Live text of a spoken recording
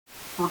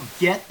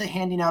forget the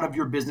handing out of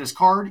your business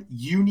card.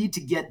 You need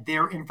to get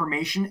their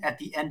information at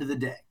the end of the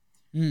day.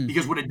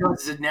 Because what it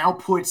does is it now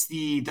puts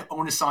the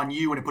onus on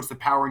you, and it puts the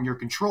power in your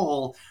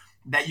control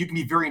that you can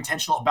be very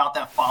intentional about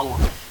that follow-up.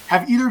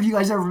 Have either of you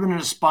guys ever been in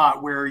a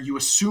spot where you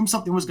assumed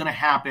something was going to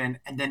happen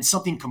and then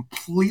something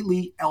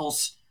completely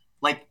else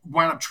like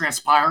wound up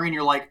transpiring?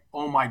 You're like,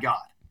 oh my God.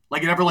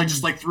 Like it ever like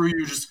just like threw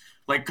you just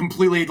like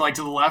completely like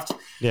to the left?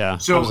 Yeah.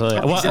 So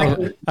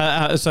exactly.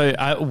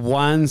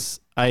 Once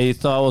I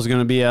thought I was going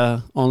to be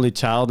a only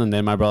child, and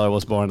then my brother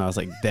was born. I was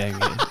like, dang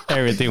it.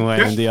 Everything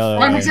went in the other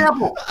way.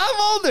 Example.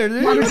 I'm older,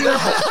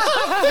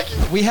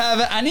 dude. We have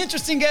an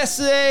interesting guest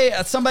today,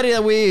 somebody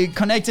that we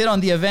connected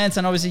on the events,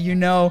 and obviously, you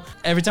know,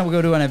 every time we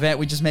go to an event,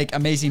 we just make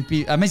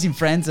amazing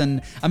friends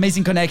and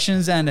amazing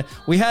connections. And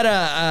we had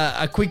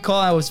a quick call.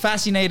 I was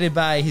fascinated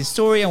by his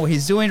story and what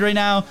he's doing right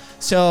now.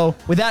 So,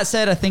 with that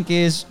said, I think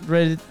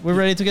we're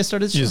ready to get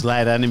started. Just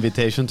like an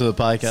invitation to the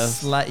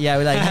podcast. Yeah,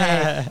 we're like,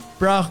 hey,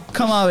 bro,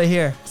 come over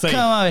here.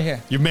 Come over here.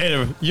 You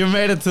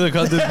made it to the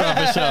Content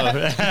Profit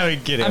Show. I'm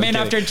kidding. I mean,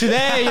 after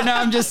today, you know,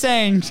 I'm just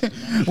saying,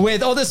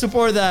 with all the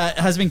support that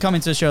has been coming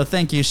to the show,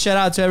 thank you. Shout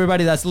out to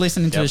everybody that's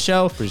listening to the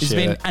show. It's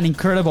been an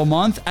incredible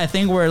month. I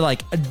think we're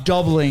like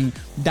doubling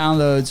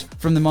downloads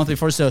from the month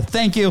before. So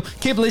thank you.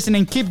 Keep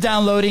listening, keep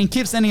downloading,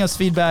 keep sending us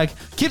feedback,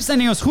 keep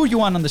sending us who you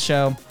want on the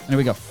show. There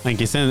we go. And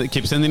keep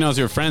sending us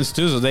your friends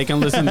too, so they can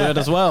listen to it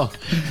as well.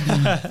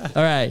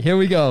 All right, here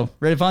we go.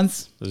 Ready,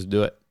 Fonz? Let's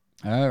do it.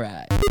 All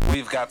right.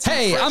 We've got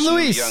hey, I'm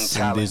Luis.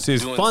 And this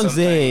is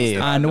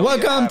Fonzie. And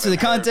welcome to the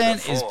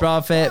Content is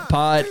Profit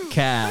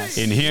podcast.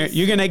 In here,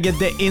 you're going to get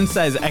the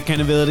insights,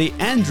 accountability,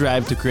 and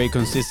drive to create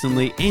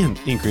consistently and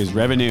increase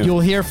revenue. You'll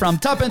hear from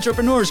top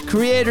entrepreneurs,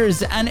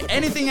 creators, and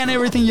anything and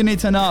everything you need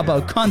to know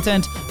about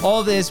content.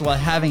 All this while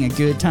having a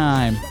good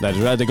time. That's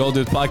right. The goal of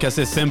this podcast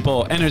is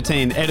simple.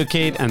 Entertain,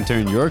 educate, and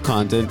turn your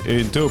content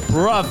into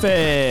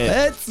profit.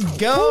 Let's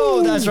go.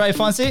 Woo. That's right,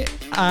 Fonzie.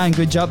 And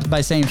good job by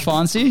saying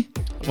Fonzie.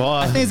 Well,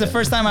 I think it's the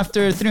first time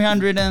after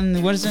 300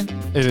 and what is it?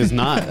 It is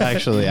not,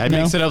 actually. I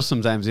mix it up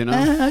sometimes, you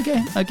know? Okay.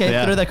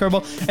 Yeah. Throw that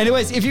curveball.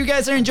 Anyways, if you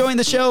guys are enjoying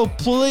the show,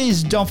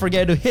 please don't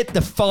forget to hit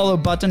the follow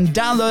button,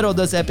 download all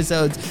those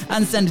episodes,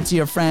 and send it to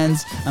your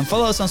friends. And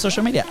follow us on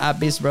social media at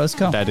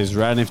BeastBrosCo. That is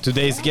right. And if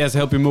today's guests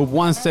help you move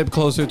one step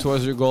closer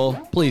towards your goal,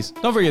 please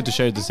don't forget to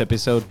share this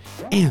episode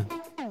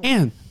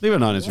and leave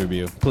an honest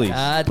review. Please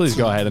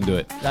go ahead and do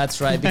it.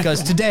 That's right,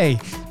 because today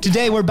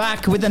we're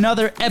back with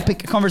another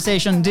epic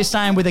conversation, this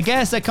time with a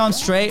guest that comes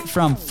straight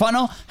from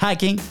Funnel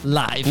Hacking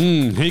Live.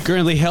 He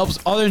currently helps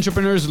other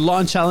entrepreneurs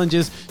launch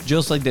challenges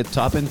just like the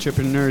top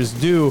entrepreneurs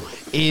do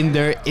in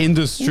their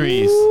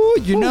industries. Ooh,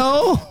 you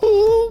know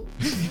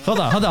Hold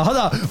on.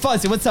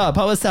 Fonzie, what's up?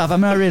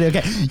 I'm not ready.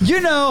 Okay.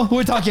 You know who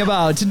we're talking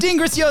about. Dean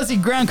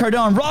Graziosi, Grant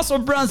Cardone, Russell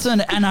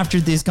Brunson, and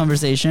after this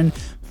conversation,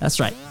 that's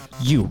right,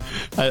 you.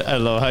 I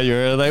love how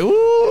you're like,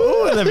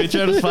 ooh, let me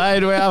try to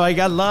find where I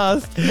got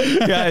lost.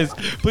 Guys,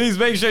 please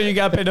make sure you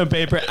got pen and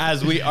paper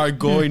as we are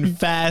going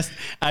fast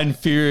and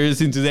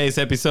furious in today's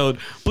episode.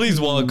 Please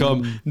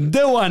welcome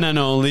the one and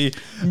only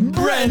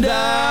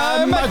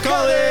Brenda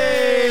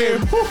McCauley.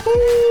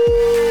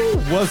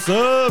 What's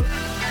up?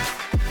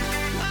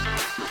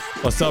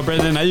 What's up,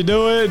 Brendan? How you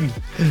doing?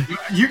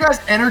 You guys'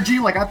 energy,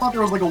 like I thought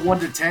there was like a 1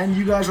 to 10.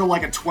 You guys are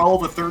like a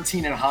 12, a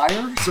 13, and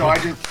higher. So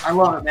I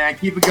love it, man.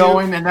 Keep it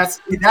going, and that's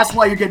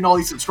why you're getting all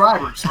these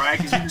subscribers, right?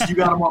 Because you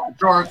got them off the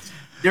charts.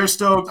 They're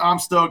stoked. I'm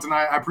stoked, and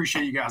I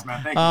appreciate you guys,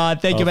 man. Thank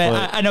you. Thank you,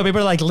 man. I know people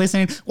are like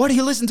listening. Why do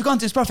you listen to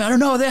Content is Profit? I don't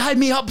know. They hype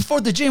me up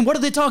before the gym. What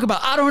do they talk about?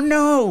 I don't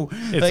know.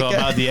 It's all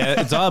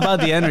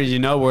about the energy. You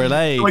know, we're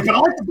like I like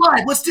the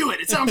vibe. Let's do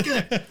it. It sounds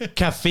good.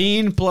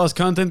 Caffeine plus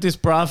Content is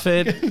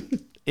Profit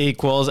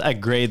equals a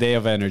great day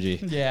of energy.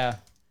 Yeah.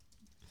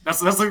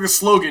 That's like the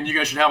slogan you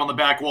guys should have on the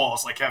back wall.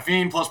 It's like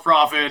caffeine plus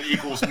profit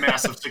equals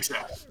massive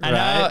success.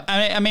 Right?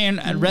 I mean,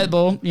 Red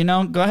Bull, you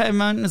know, go ahead,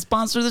 man,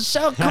 sponsor the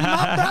show. Come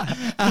on,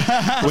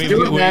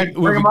 bro.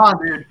 Bring them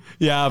on, dude.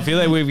 Yeah, I feel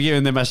like we've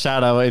given them a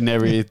shout out in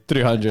every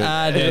 300,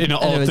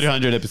 all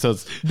 300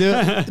 episodes.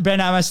 Dude,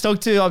 Brandon, I'm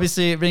stoked to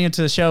obviously bring you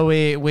to the show.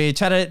 We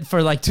chatted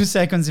for like 2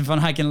 seconds in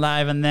Funnel Hacking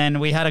Live, and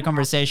then we had a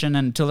conversation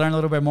and to learn a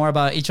little bit more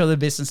about each other's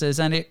businesses.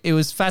 And it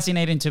was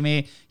fascinating to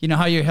me, you know,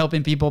 how you're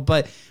helping people.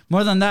 But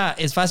more than that,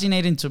 it's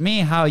fascinating to me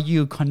how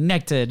you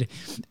connected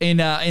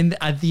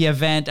at the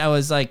event. I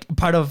was like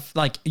part of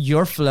like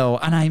your flow,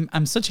 and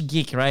I'm such a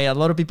geek, right? A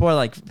lot of people are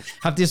like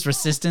have this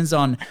resistance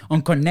on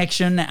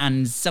connection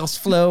and sales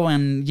flow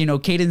and, you know,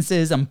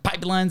 cadences and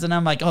pipelines, and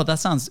I'm like, oh, that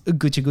sounds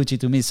Gucci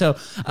to me. So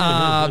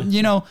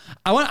you know,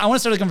 I want to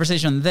start a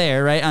conversation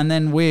there, right? And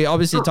then we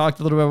obviously talked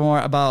a little bit more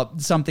about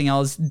something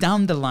else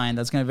down the line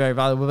that's going to be very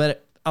valuable.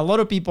 But a lot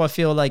of people, I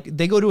feel like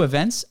they go to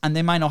events and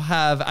they might not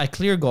have a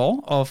clear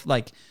goal of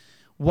like,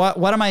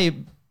 what am I,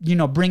 you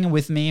know, bringing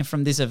with me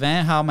from this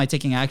event? How am I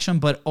taking action?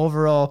 But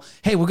overall,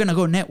 hey, we're going to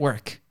go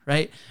network,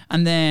 right?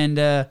 And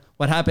then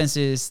what happens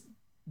is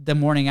the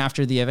morning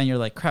after the event, you're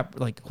like, crap,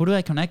 like who do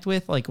I connect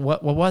with? Like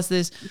what was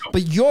this?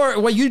 But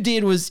what you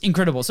did was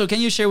incredible. So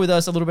can you share with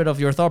us a little bit of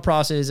your thought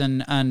process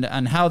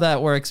and how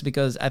that works?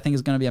 Because I think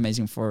it's going to be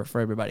amazing for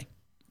everybody.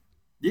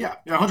 Yeah,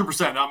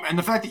 100%. And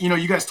the fact that,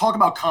 you guys talk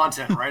about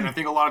content, right? And I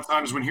think a lot of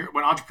times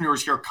when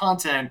entrepreneurs hear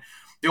content,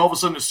 they all of a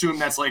sudden assume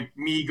that's like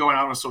me going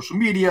out on social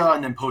media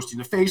and then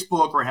posting to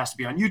Facebook, or it has to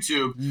be on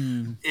YouTube.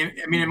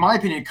 In my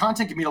opinion,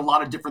 content can mean a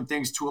lot of different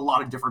things to a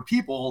lot of different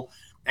people.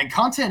 And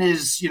content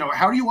is,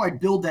 how do I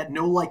build that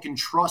know, like, and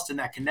trust and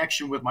that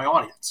connection with my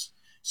audience?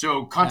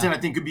 So content, I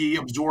think, could be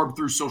absorbed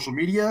through social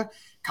media.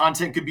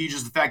 Content could be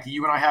just the fact that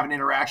you and I have an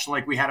interaction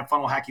like we had at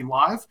Funnel Hacking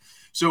Live.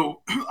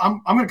 So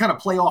I'm going to kind of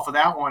play off of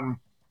that one.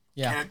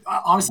 Yeah. And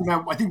honestly,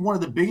 man, I think one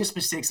of the biggest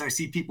mistakes I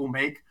see people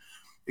make,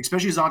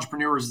 especially as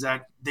entrepreneurs, is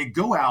that they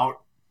go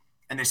out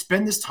and they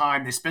spend this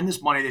time, they spend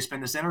this money, they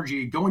spend this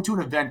energy going to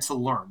an event to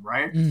learn,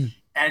 right?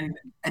 And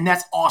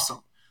that's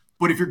awesome.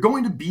 But if you're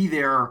going to be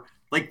there,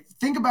 like,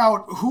 think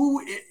about who,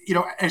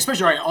 and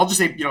especially, all right, I'll just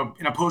say,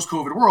 in a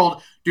post-COVID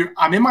world, dude,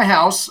 I'm in my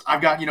house.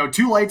 I've got,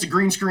 2 lights, a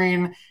green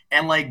screen,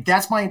 and like,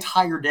 that's my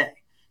entire day.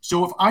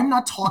 So if I'm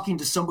not talking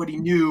to somebody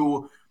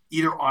new,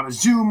 either on a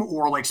Zoom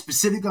or like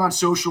specifically on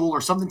social or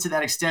something to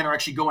that extent, or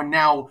actually going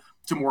now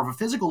to more of a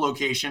physical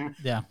location,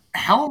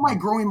 how am I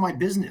growing my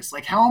business?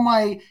 Like, how am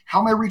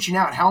I reaching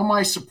out? How am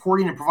I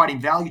supporting and providing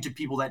value to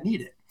people that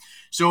need it?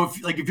 So if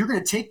you're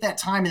going to take that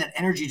time and that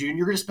energy, dude, and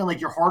you're going to spend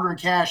like your hard-earned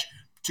cash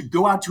to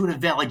go out to an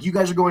event, like you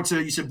guys are going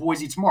to, you said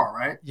Boise tomorrow,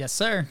 right? Yes,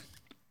 sir.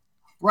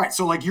 Right.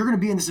 So like, you're going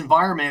to be in this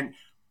environment,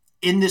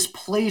 in this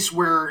place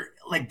where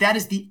like that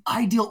is the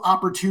ideal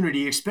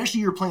opportunity,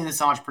 especially you're playing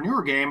this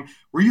entrepreneur game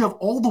where you have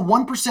all the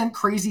 1%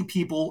 crazy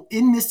people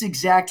in this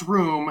exact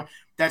room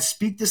that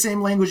speak the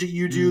same language that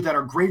you do, that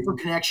are great for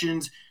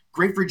connections,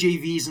 great for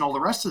JVs and all the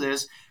rest of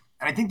this.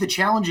 And I think the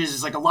challenge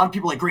is like a lot of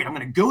people are like, great, I'm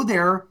going to go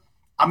there.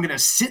 I'm going to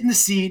sit in the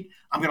seat.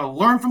 I'm going to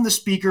learn from the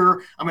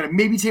speaker. I'm going to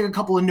maybe take a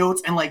couple of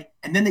notes and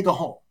then they go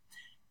home.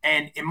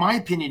 And in my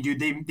opinion, dude,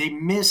 they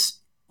miss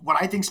what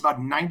I think is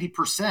about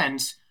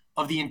 90%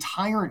 of the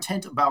entire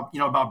intent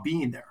about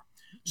being there.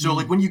 So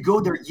like when you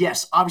go there,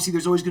 yes, obviously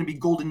there's always going to be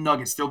golden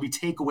nuggets. There'll be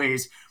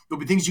takeaways.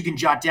 There'll be things you can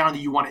jot down that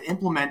you want to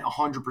implement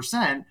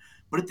 100%.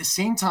 But at the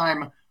same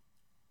time,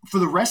 for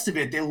the rest of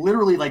it, they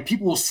literally, like,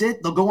 people will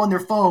sit, they'll go on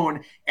their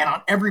phone, and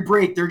on every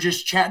break, they're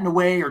just chatting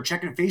away or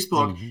checking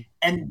Facebook,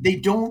 and they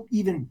don't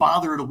even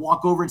bother to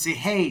walk over and say,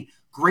 hey,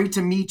 great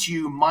to meet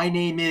you. My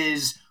name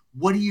is,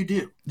 what do you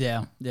do?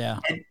 Yeah.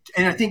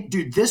 And I think,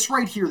 dude, this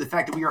right here, the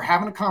fact that we are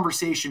having a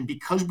conversation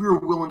because we were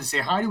willing to say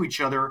hi to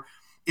each other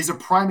is a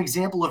prime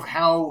example of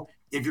how,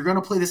 if you're going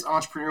to play this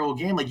entrepreneurial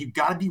game, like, you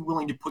got to be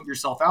willing to put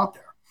yourself out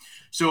there.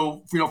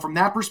 So, from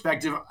that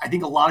perspective, I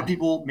think a lot of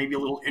people may be a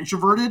little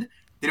introverted.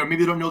 Maybe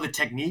they don't know the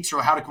techniques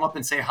or how to come up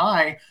and say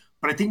hi.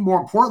 But I think more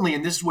importantly,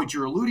 and this is what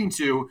you're alluding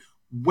to,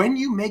 when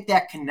you make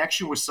that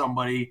connection with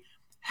somebody,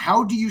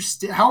 how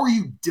are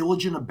you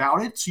diligent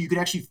about it so you can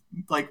actually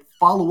like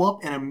follow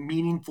up in a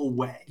meaningful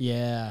way?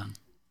 Yeah.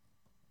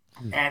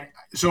 And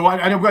so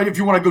I know if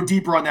you want to go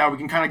deeper on that, we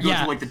can kind of go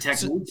through like the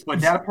techniques,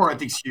 but that part I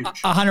think is huge.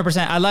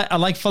 100%. I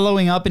like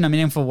following up in a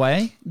meaningful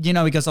way,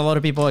 because a lot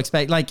of people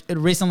expect, like,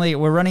 recently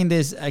we're running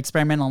this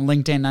experiment on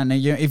LinkedIn, and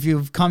if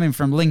you've come in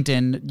from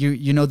LinkedIn,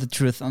 you know the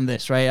truth on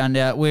this, right?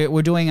 And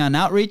we're doing an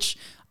outreach.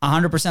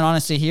 100%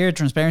 honesty here,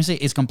 transparency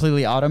is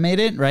completely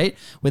automated, right?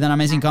 With an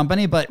amazing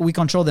company, but we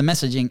control the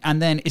messaging,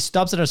 and then it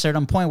stops at a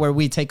certain point where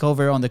we take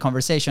over on the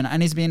conversation.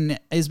 And it's been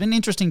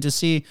interesting to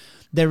see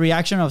the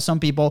reaction of some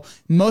people,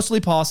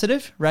 mostly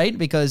positive, right?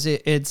 Because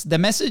it's the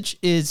message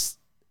is,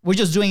 we're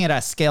just doing it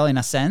at scale in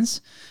a sense,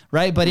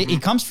 right? But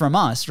it comes from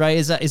us, right?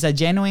 It's a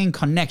genuine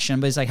connection,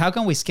 but it's like, how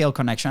can we scale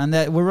connection? And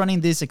that we're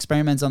running these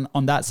experiments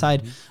on that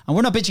side, and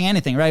we're not pitching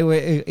anything, right?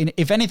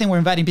 If anything, we're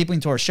inviting people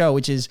into our show,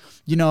 which is,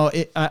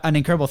 an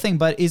incredible thing,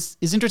 but it's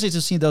interesting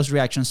to see those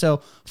reactions.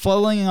 So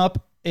following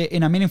up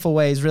in a meaningful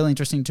way is really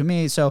interesting to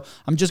me. So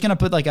I'm just going to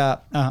put like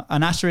an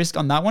asterisk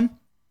on that one.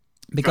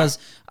 Because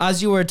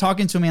as you were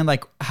talking to me, and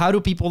like, how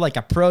do people like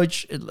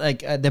approach like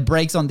the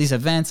breaks on these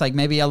events? Like,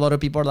 maybe a lot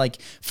of people are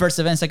like first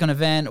event, second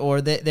event,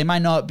 or they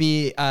might not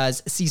be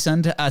as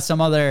seasoned as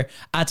some other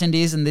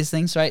attendees in these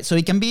things, right? So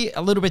it can be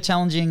a little bit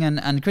challenging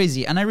and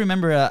crazy. And I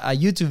remember a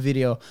YouTube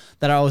video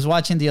that I was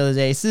watching the other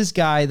day. It's this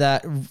guy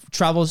that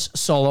travels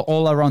solo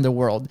all around the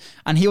world.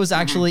 And he was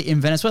actually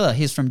in Venezuela.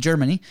 He's from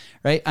Germany,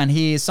 right? And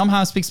he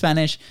somehow speaks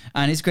Spanish,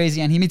 and he's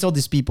crazy. And he meets all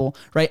these people,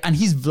 right? And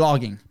he's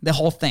vlogging the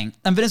whole thing.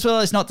 And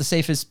Venezuela is not the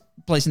safest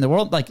place in the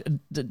world. Like,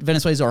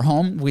 Venezuela is our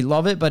home. We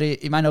love it, but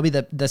it might not be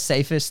the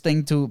safest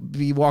thing to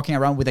be walking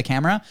around with a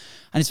camera.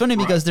 And it's funny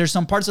because there's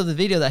some parts of the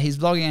video that he's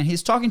vlogging and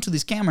he's talking to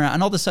this camera,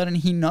 and all of a sudden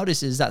he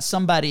notices that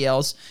somebody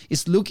else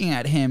is looking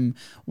at him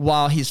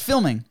while he's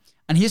filming.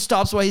 And he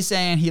stops what he's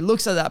saying. He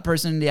looks at that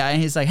person in the eye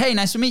and he's like, hey,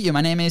 nice to meet you.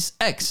 My name is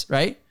X,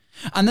 right?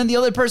 And then the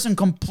other person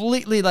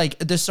completely like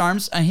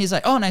disarms, and he's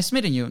like, oh, nice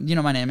meeting you.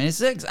 My name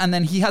is X. And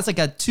then he has like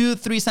a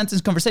 2-3 sentence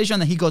conversation,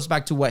 and then he goes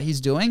back to what he's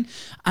doing.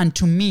 And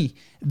to me,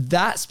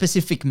 that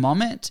specific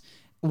moment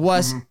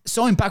was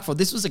so impactful.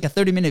 This was like a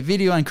 30-minute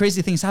video and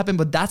crazy things happen,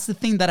 but that's the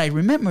thing that I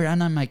remember.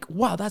 And I'm like,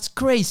 wow, that's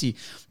crazy.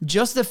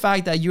 Just the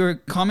fact that you're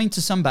coming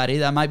to somebody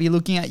that might be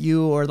looking at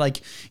you, or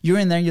like you're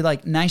in there and you're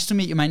like, nice to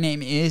meet you, my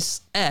name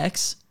is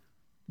X.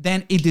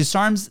 Then it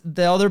disarms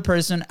the other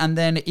person, and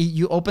then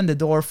you open the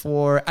door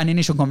for an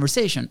initial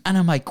conversation. And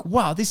I'm like,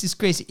 wow, this is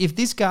crazy. If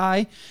this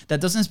guy that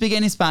doesn't speak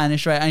any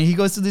Spanish, right, and he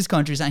goes to these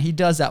countries and he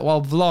does that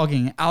while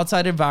vlogging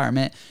outside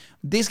environment,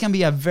 this can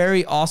be a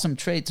very awesome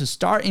trait to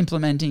start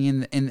implementing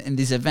in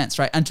these events,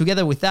 right? And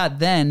together with that,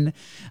 then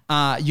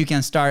you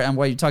can start, and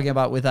what you're talking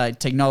about with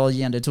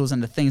technology and the tools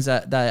and the things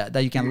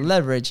that you can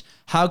leverage,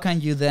 how can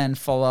you then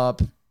follow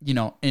up, you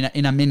know,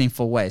 in a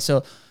meaningful way?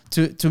 So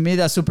to me,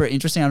 that's super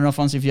interesting. I don't know,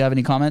 Fonz, if you have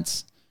any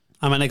comments.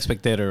 I'm an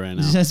spectator right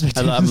now.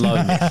 I'm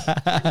loving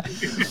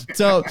it.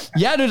 So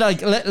yeah, dude,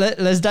 like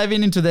let's dive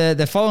into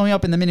the following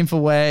up in the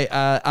meaningful way.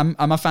 I'm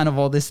a fan of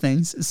all these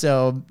things.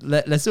 So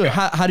let's do it.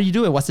 How do you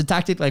do it? What's the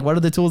tactic? Like, what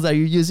are the tools that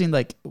you're using?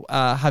 Like,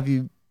 have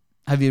you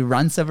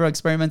run several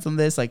experiments on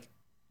this? Like,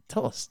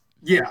 tell us.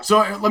 Yeah. So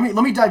let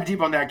me dive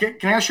deep on that.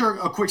 Can I share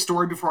a quick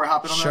story before I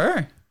hop in on that?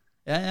 Sure.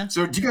 Yeah.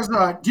 So do you guys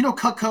do you know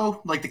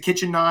Cutco, like the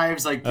kitchen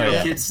knives, like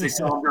kids, they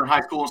sell them during high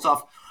school and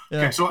stuff?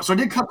 Yeah. Okay, so I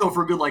did Cutco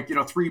for a good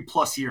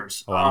 3+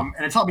 years, and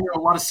it taught me a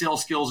lot of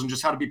sales skills and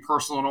just how to be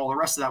personal and all the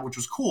rest of that, which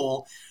was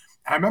cool.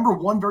 And I remember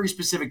one very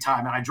specific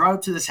time, and I drive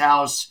up to this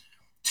house,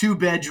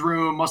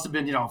 2-bedroom, must have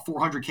been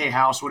 400K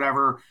house,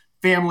 whatever,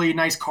 family,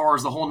 nice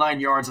cars, the whole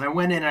 9 yards. And I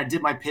went in and I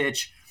did my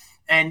pitch,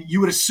 and you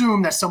would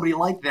assume that somebody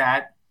like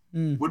that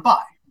would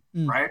buy,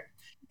 right?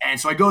 And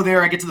so I go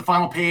there, I get to the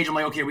final page, I'm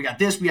like, okay, we got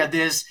this,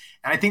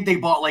 and I think they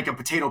bought like a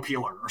potato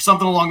peeler or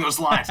something along those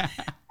lines. And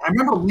I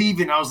remember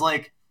leaving, I was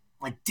like,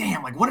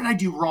 damn, like what did I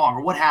do wrong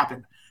or what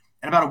happened?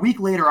 And about a week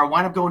later, I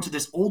wind up going to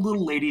this old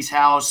little lady's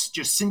house,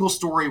 just single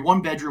story,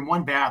 1 bedroom,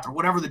 1 bath, or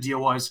whatever the deal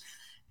was.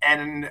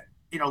 And,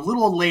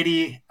 little old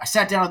lady, I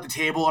sat down at the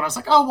table and I was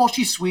like, oh, well,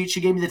 she's sweet.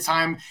 She gave me the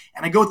time.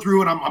 And I go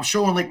through and I'm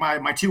showing like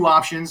my 2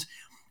 options.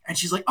 And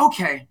she's like,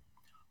 okay,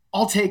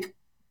 I'll take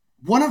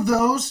 1 of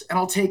those and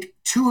I'll take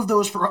 2 of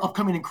those for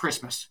upcoming in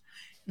Christmas.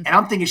 And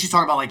I'm thinking she's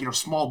talking about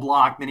small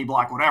block, mini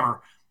block,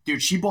 whatever.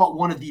 Dude, she bought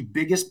one of the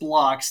biggest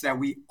blocks that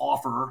we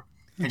offer,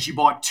 and she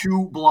bought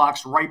 2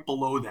 blocks right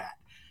below that.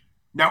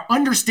 Now,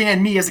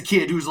 understand me as a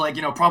kid who's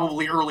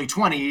probably early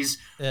 20s.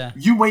 Yeah.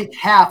 You weigh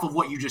half of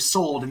what you just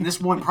sold, and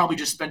this one probably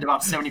just spent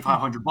about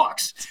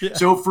 $7,500. Yeah.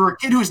 So for a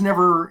kid who's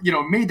never,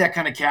 made that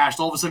kind of cash,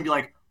 to all of a sudden be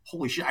like,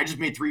 holy shit, I just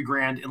made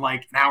 $3,000 in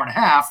like an hour and a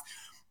half.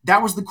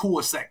 That was the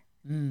coolest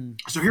thing.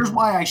 So here's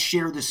why I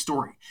share this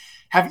story.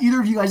 Have either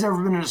of you guys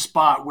ever been in a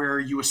spot where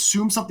you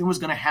assumed something was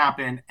going to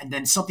happen and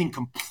then something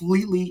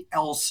completely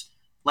else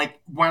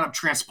wound up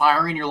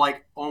transpiring? You're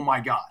like, oh my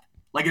God.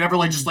 Like it ever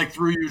just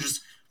threw you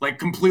just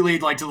completely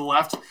to the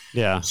left?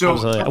 Yeah. So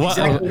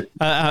exactly.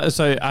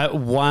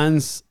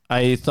 Once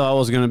I thought I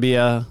was going to be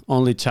a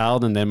only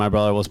child, and then my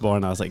brother was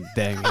born. I was like,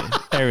 dang it.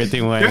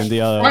 Everything went in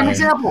the other way.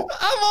 Example.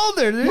 I'm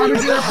older, dude. Prime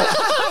example.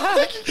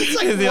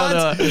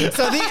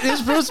 So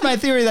this proves my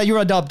theory that you're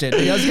adopted.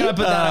 I was gonna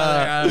put that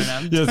out there.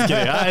 I don't know. Just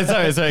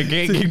kidding. Sorry.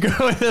 Keep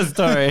going with the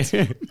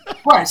story.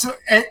 Right. So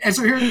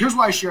here's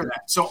why I share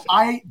that. So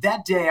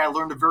that day I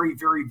learned a very,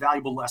 very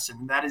valuable lesson,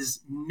 and that is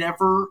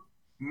never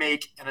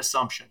make an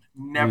assumption.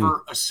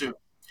 Never assume.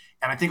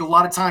 And I think a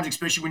lot of times,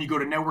 especially when you go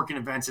to networking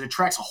events, it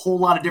attracts a whole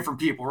lot of different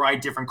people,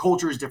 right? Different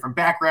cultures, different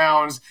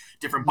backgrounds,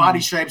 different body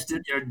shapes,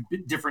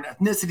 different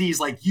ethnicities,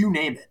 you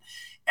name it.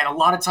 And a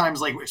lot of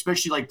times,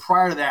 especially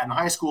prior to that in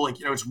high school,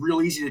 it's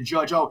real easy to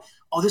judge, oh,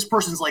 this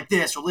person's like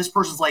this, or this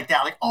person's like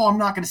that. Oh, I'm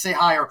not going to say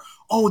hi, or,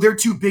 oh, they're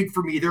too big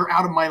for me. They're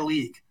out of my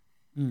league.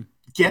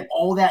 Get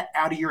all that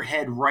out of your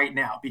head right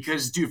now.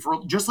 Because, dude,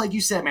 just like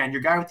you said, man,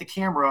 your guy with the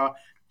camera,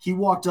 he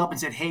walked up and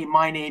said, hey,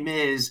 my name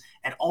is,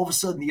 and all of a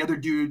sudden the other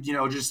dude,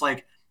 just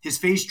his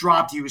face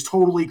dropped. He was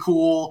totally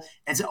cool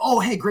and said, oh,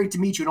 hey, great to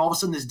meet you. And all of a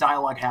sudden this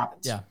dialogue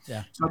happens.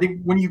 Yeah. So I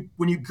think when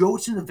you go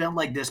to an event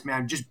like this,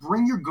 man, just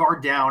bring your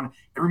guard down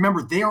and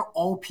remember they are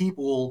all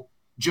people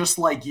just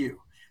like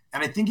you.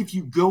 And I think if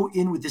you go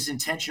in with this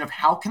intention of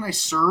how can I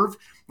serve,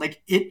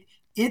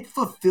 it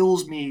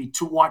fulfills me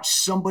to watch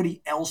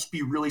somebody else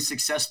be really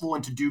successful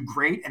and to do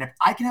great. And if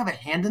I can have a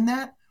hand in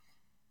that,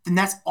 then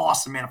that's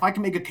awesome, man. If I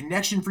can make a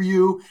connection for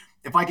you,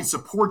 if I can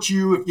support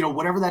you, if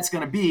whatever that's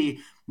going to be,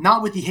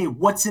 not with the, hey,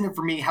 what's in it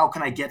for me? How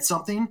can I get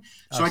something?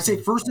 So I'd say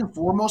first and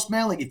foremost,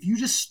 man, if you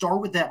just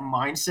start with that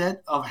mindset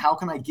of how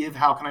can I give,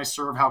 how can I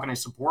serve, how can I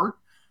support,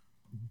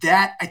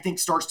 that I think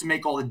starts to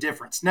make all the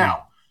difference.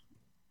 Now,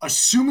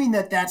 assuming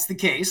that that's the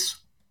case,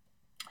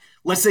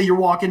 let's say you're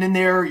walking in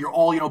there, you're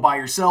all, by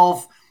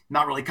yourself,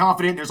 not really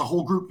confident. There's a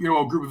whole group,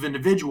 a group of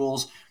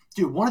individuals.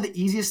 Dude, one of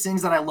the easiest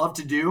things that I love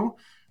to do,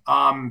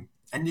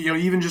 and,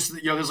 even just,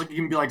 there's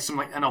you can be some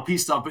NLP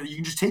stuff, but you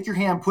can just take your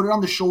hand, put it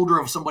on the shoulder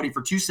of somebody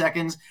for 2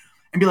 seconds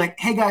and be like,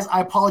 hey guys, I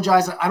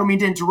apologize. I don't mean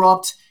to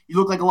interrupt. You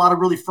look like a lot of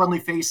really friendly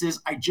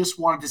faces. I just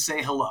wanted to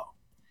say hello.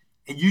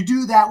 And you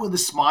do that with a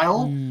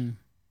smile and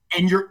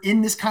you're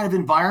in this kind of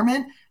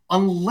environment,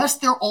 unless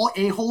they're all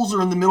a-holes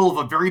or in the middle of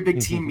a very big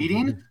team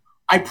meeting,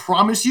 I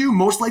promise you,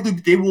 most likely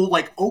they will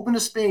like open a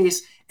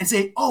space and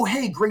say, oh,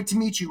 hey, great to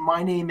meet you.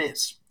 My name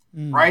is,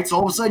 right? So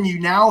all of a sudden you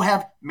now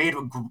have made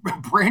a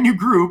brand new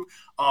group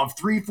of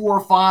 3, 4,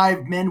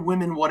 5 men,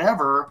 women,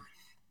 whatever,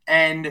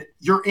 and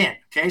you're in.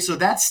 Okay. So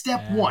that's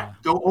step one.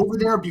 Go over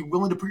there, be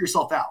willing to put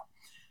yourself out.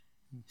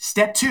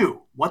 Step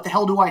two, what the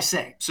hell do I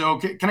say? So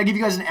can I give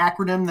you guys an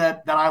acronym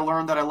that I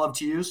learned that I love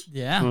to use?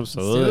 Yeah,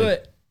 absolutely. Let's do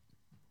it.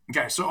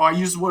 Okay. So I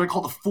use what I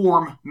call the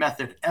FORM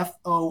method,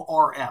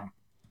 FORM.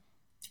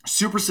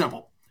 Super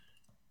simple.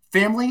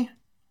 Family,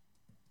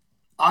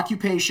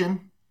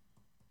 occupation,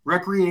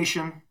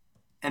 recreation,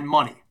 and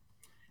money.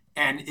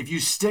 And if you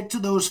stick to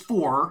those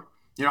 4,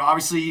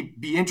 obviously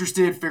be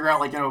interested, figure out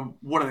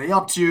what are they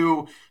up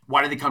to?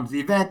 Why did they come to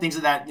the event? Things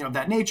of that,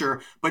 that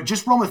nature. But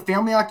just run with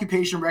family,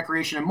 occupation,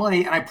 recreation, and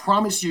money. And I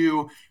promise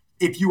you,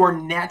 if you are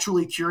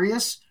naturally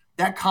curious,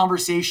 that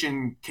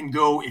conversation can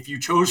go, if you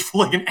chose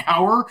for like an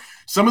hour,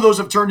 some of those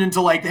have turned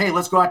into like, hey,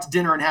 let's go out to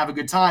dinner and have a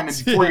good time.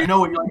 And before you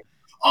know it, you're like,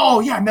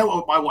 oh yeah, I met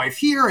my wife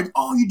here. And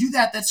oh, you do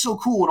that. That's so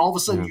cool. And all of a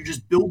sudden you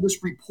just build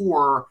this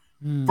rapport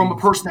from a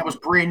person that was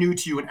brand new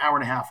to you an hour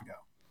and a half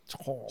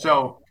ago.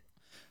 So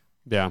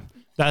yeah.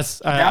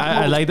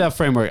 I like that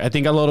framework. I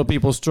think a lot of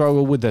people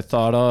struggle with the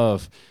thought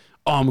of,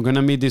 oh, I'm going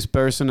to meet this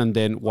person and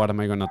then what am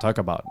I going to talk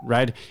about,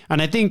 right?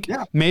 And I think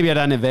maybe at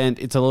an event,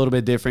 it's a little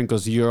bit different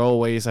because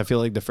I feel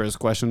like the first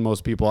question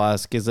most people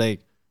ask is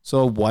like,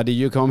 so why did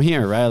you come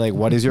here, right? Like,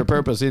 what is your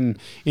purpose in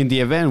the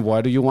event?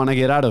 What do you want to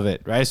get out of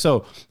it, right?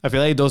 So I feel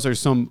like those are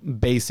some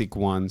basic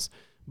ones.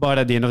 But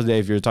at the end of the day,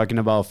 if you're talking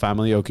about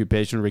family,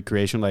 occupation,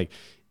 recreation, like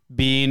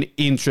being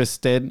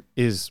interested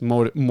is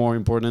more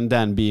important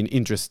than being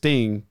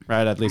interesting,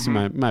 right? At least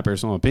in my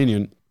personal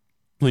opinion.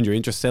 When you're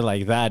interested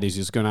like that, is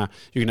just you're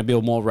gonna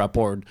build more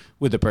rapport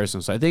with the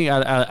person. So I think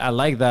I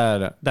like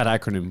that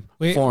acronym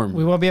form.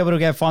 We won't be able to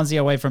get Fonzie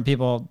away from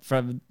people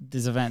from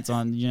these events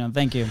on.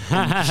 Thank you,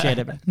 I appreciate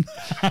it.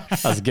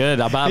 That's good.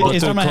 I'm about to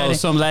close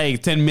some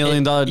like $10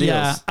 million deals.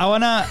 Yeah,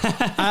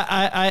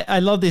 I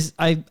love this.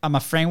 I'm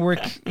a framework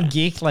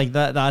geek like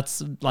that.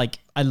 That's like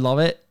I love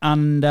it,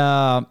 and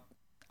I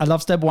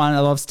love step 1. I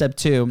love step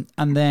 2,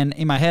 and then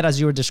in my head as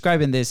you were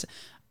describing this,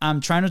 I'm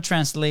trying to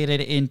translate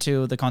it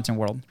into the content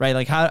world, right?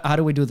 Like how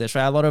do we do this,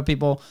 right? A lot of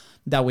people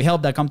that we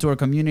help that come to our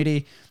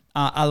community,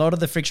 a lot of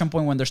the friction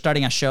point when they're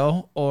starting a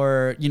show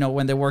or,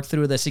 when they work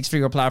through the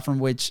 6-figure platform,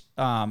 which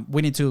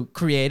we need to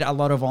create a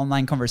lot of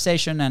online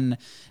conversation and,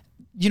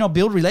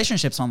 build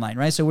relationships online,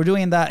 right? So we're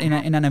doing that in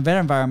an event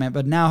environment,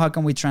 but now how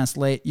can we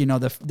translate,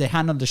 the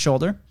hand on the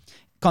shoulder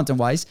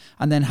content-wise,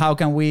 and then how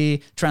can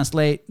we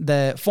translate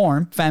the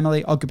form,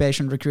 family,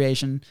 occupation,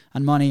 recreation,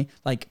 and money,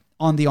 like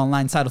on the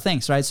online side of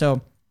things, right? So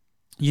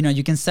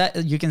you can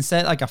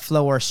set like a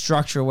flow or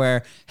structure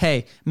where,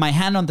 hey, my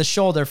hand on the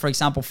shoulder, for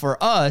example,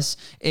 for us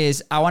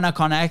is I want to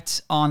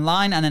connect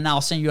online and then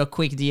I'll send you a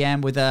quick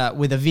DM with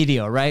a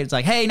video, right? It's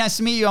like, hey, nice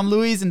to meet you. I'm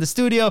Luis in the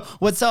studio.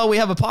 What's up? We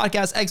have a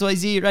podcast,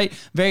 XYZ, right?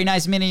 Very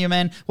nice meeting you,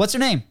 man. What's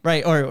your name?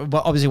 Right? Or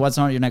well, obviously what's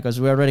not your name because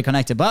we're already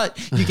connected, but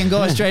you can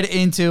go straight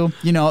into,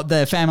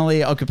 the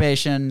family,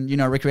 occupation,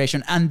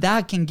 recreation. And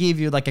that can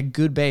give you like a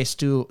good base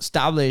to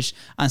establish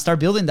and start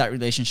building that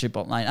relationship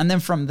online. And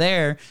then from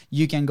there,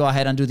 you can go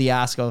ahead and do the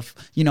ask of,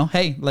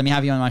 hey, let me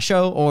have you on my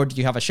show, or do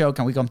you have a show?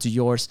 Can we come to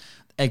yours?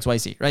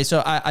 XYZ, right?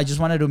 So I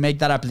just wanted to make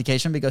that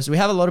application because we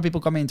have a lot of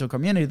people coming into a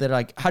community that are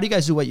like, how do you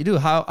guys do what you do?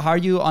 How are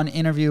you on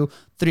interview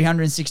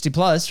 360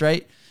 plus,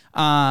 right?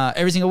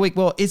 Every single week.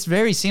 Well, it's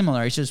very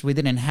similar. It's just we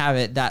didn't have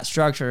it, that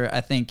structure.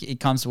 I think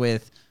it comes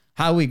with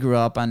how we grew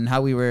up and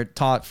how we were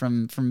taught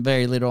from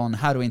very little on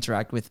how to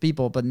interact with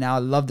people. But now I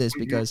love this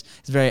because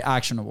it's very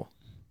actionable.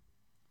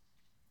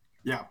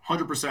 Yeah,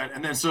 100%.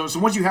 And then so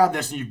once you have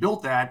this and you've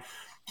built that,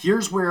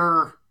 here's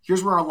where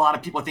a lot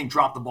of people I think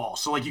drop the ball.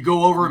 So like you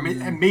go over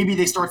and maybe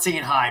they start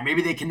saying hi,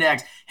 maybe they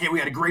connect. Hey, we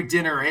had a great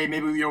dinner. Hey,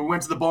 maybe we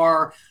went to the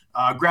bar,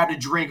 grabbed a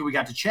drink, and we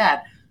got to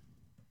chat.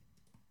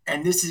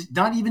 And this is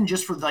not even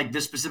just for like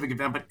this specific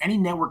event, but any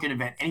networking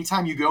event.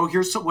 Anytime you go,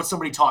 here's what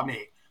somebody taught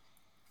me.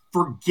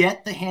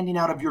 Forget the handing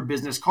out of your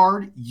business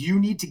card.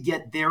 You need to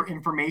get their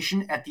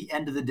information at the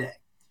end of the day.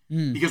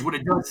 Because what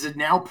it does is it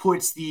now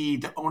puts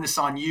the onus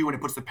on you and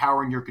it puts the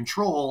power in your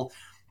control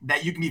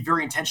that you can be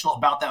very intentional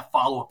about that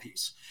follow-up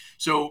piece.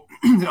 So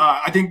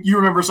I think you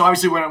remember, so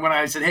obviously when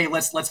I said, hey,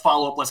 let's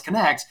follow up, let's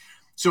connect.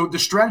 So the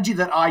strategy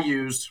that I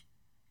used,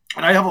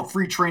 and I have a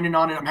free training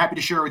on it, I'm happy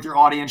to share it with your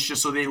audience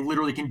just so they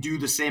literally can do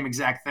the same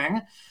exact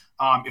thing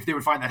if they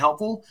would find that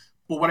helpful.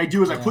 But what I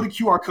do is I put a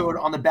QR code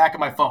on the back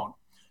of my phone.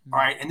 All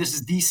right. And this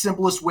is the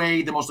simplest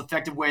way, the most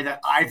effective way that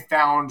I've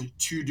found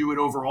to do it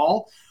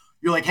overall.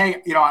 You're like,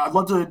 hey, I'd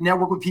love to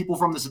network with people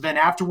from this event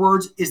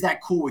afterwards. Is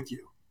that cool with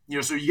you?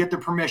 So you get their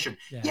permission.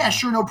 Yeah,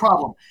 sure, no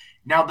problem.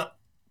 Now,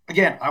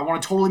 again, I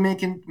want to totally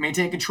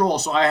maintain control.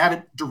 So I have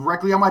it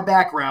directly on my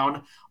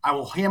background. I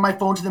will hand my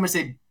phone to them and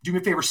say, do me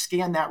a favor,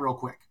 scan that real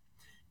quick.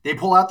 They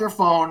pull out their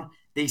phone,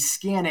 they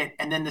scan it.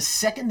 And then the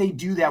second they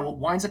do that, what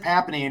winds up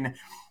happening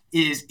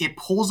is it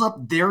pulls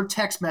up their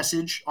text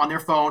message on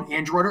their phone,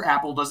 Android or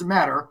Apple, doesn't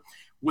matter,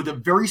 with a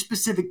very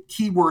specific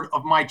keyword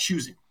of my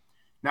choosing.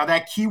 Now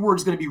that keyword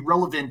is going to be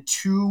relevant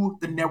to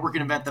the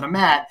networking event that I'm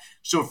at.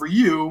 So for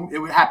you, it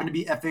would happen to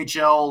be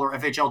FHL or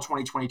FHL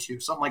 2022,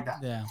 something like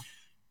that. Yeah.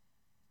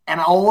 And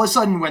all of a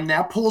sudden, when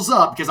that pulls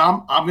up, because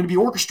I'm going to be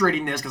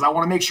orchestrating this because I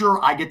want to make sure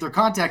I get their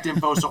contact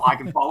info so I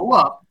can follow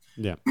up.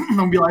 Yeah. I'm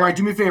going to be like, all right,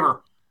 do me a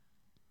favor.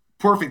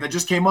 Perfect. That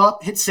just came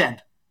up. Hit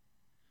send.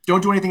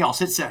 Don't do anything else.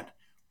 Hit send.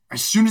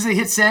 As soon as they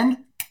hit send,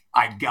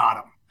 I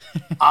got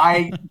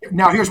them.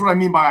 Now here's what I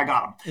mean by I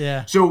got them.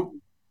 Yeah. So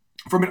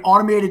from an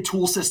automated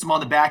tool system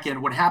on the back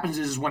end, what happens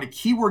is when a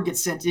keyword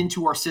gets sent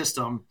into our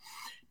system,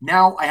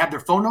 now I have their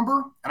phone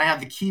number and I have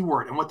the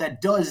keyword. And what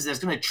that does is that's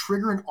going to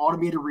trigger an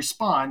automated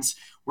response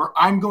where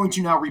I'm going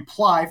to now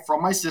reply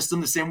from my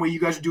system the same way you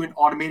guys are doing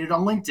automated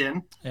on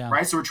LinkedIn,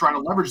 right? So we're trying to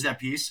leverage that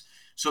piece.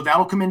 So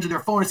that'll come into their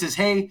phone and says,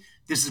 hey,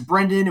 this is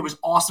Brendan. It was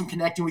awesome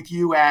connecting with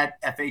you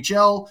at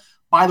FHL.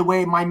 By the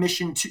way, my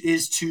mission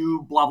is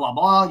to blah, blah,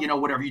 blah,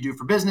 whatever you do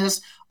for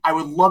business. I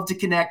would love to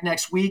connect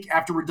next week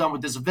after we're done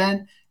with this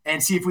event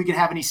and see if we can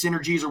have any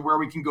synergies or where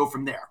we can go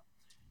from there.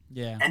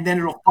 Yeah. And then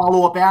it'll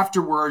follow up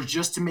afterwards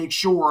just to make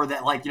sure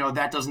that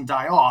that doesn't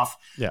die off.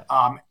 Yeah.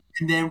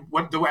 And then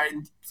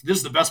this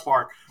is the best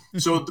part.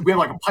 So we have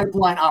like a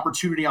pipeline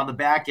opportunity on the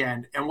back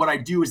end. And what I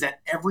do is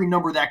that every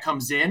number that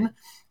comes in,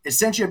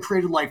 essentially I've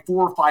created like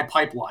 4 or 5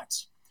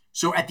 pipelines.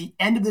 So at the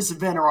end of this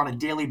event or on a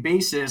daily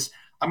basis,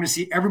 I'm going to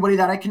see everybody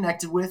that I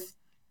connected with,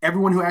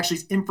 everyone who actually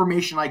is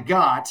information I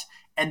got,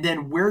 and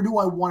then where do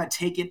I want to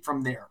take it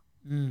from there?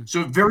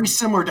 So very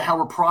similar to how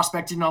we're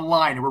prospecting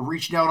online and we're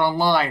reaching out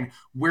online.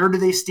 Where do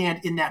they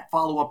stand in that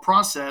follow-up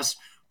process?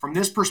 From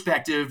this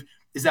perspective,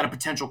 is that a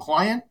potential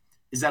client?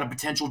 Is that a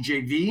potential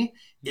JV?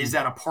 Is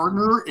that a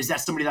partner? Is that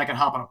somebody that I can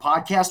hop on a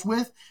podcast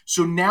with?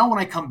 So now when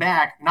I come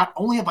back, not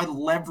only have I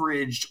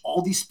leveraged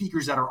all these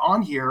speakers that are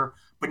on here,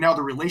 but now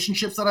the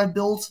relationships that I've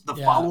built, the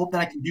follow-up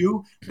that I can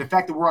do, the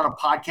fact that we're on a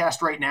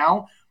podcast right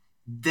now,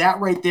 that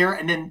right there.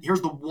 And then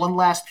here's the one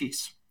last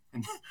piece.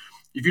 And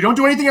if you don't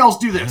do anything else,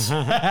 do this.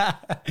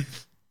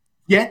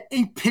 Get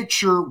a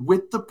picture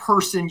with the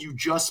person you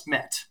just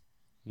met.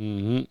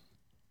 Mm-hmm.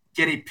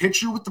 Get a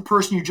picture with the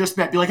person you just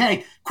met. Be like,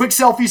 hey, quick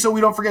selfie so we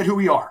don't forget who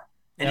we are.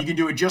 And you can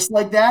do it just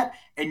like that.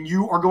 And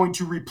you are going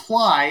to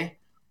reply,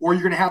 or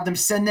you're going to have them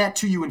send that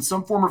to you in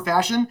some form or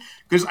fashion.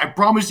 Because I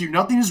promise you,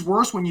 nothing is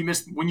worse when you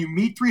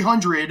meet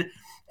 300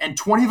 and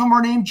 20 of them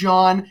are named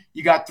John.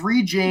 You got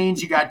 3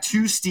 Janes, you got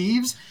 2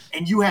 Steves,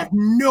 and you have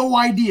no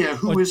idea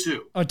who is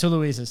who. Or 2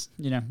 Louises,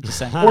 just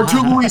saying. Or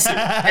 2 Louises.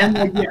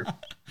 And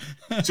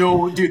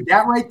So, dude,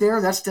 that right there,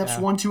 that's steps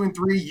 1, 2, and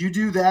 3. You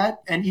do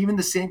that. And even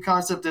the same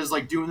concept as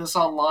like doing this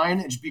online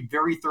and just be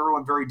very thorough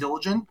and very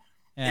diligent.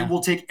 It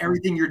will take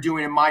everything you're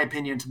doing, in my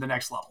opinion, to the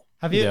next level.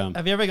 Have you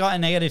ever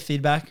gotten negative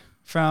feedback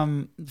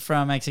from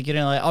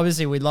executing? Like,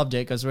 obviously we loved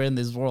it because we're in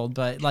this world,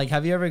 but like,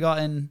 have you ever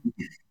gotten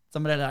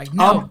somebody like,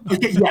 no?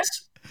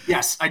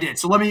 Yes, I did.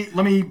 So let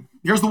me,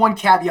 here's the one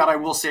caveat I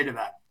will say to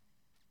that.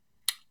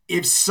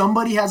 If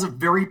somebody has a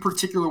very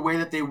particular way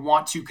that they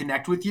want to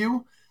connect with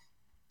you,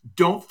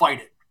 don't fight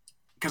it.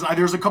 Because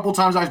there's a couple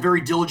times I was very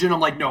diligent. I'm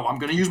like, no, I'm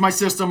going to use my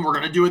system. We're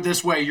going to do it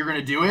this way. You're going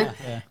to do it.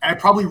 And I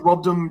probably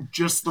rubbed them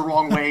just the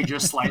wrong way,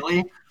 just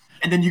slightly.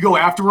 And then you go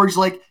afterwards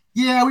like,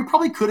 yeah, we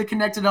probably could have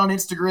connected on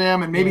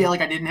Instagram and maybe I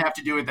didn't have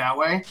to do it that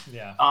way.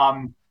 Yeah.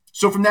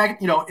 So from that,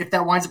 if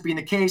that winds up being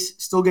the case,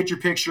 still get your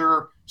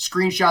picture,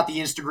 screenshot the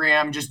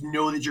Instagram, just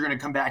know that you're going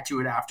to come back to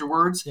it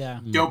afterwards. Yeah.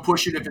 Don't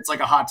push it if it's like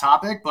a hot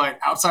topic, but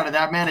outside of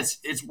that, man,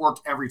 it's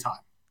worked every time.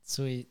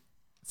 Sweet.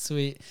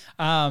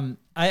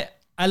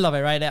 I love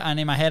it, right? And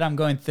in my head, I'm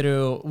going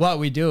through what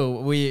we do.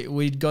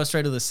 We go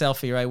straight to the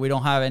selfie, right? We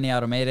don't have any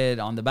automated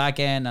on the back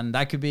end, and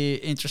that could be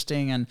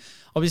interesting. And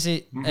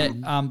obviously,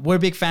 we're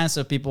big fans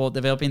of people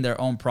developing their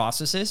own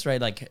processes,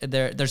 right? Like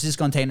there's these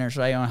containers,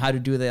 right, on how to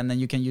do that, and then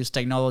you can use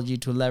technology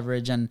to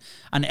leverage and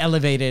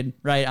elevate it,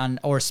 right,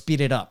 or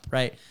speed it up,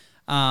 right?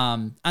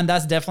 And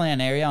that's definitely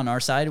an area on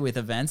our side with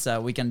events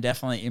that we can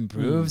definitely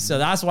improve. So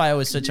that's why I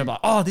was such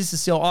about, this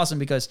is so awesome,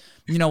 because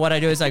what I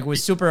do is like, we're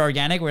super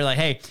organic. We're like,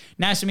 hey,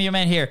 nice to meet you,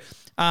 man. Here,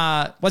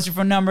 what's your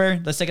phone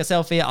number? Let's take a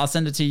selfie. I'll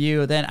send it to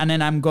you. And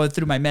then I'm going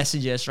through my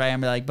messages, right?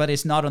 I'm like, but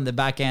it's not on the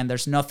back end.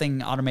 There's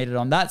nothing automated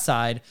on that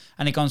side.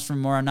 And it comes from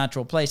more a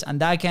natural place. And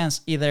that can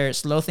either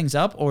slow things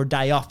up or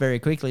die off very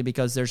quickly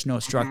because there's no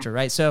structure,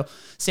 right? So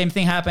same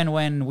thing happened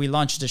when we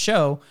launched the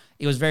show.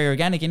 It was very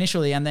organic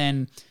initially. And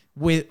then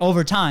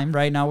over time,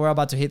 right now we're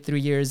about to hit 3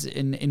 years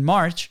in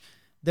March,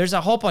 there's a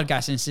whole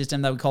podcasting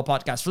system that we call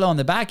Podcast Flow on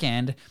the back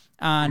end.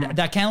 And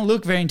that can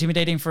look very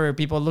intimidating for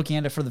people looking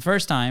at it for the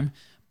first time.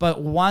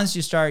 But once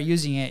you start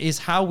using it, is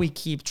how we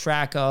keep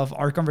track of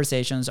our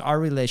conversations, our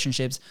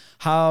relationships.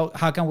 How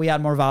can we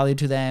add more value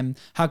to them?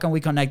 How can we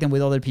connect them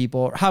with other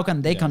people? How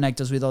can they connect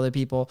us with other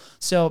people?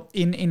 So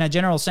in a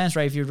general sense,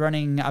 right, if you're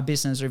running a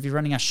business or if you're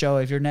running a show,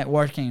 if you're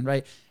networking,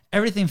 right,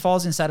 everything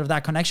falls inside of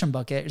that connection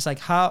bucket. It's like,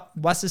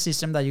 what's the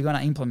system that you're going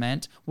to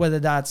implement? Whether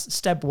that's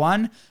step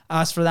 1,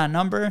 ask for that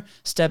number.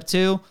 Step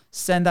 2,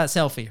 send that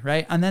selfie,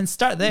 right? And then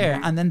start there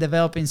and then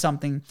developing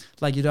something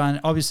like you do. And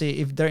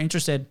obviously, if they're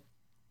interested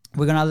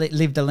we're gonna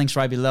leave the links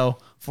right below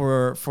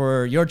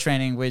for your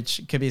training,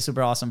 which could be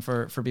super awesome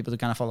for people to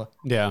kind of follow.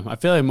 Yeah, I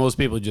feel like most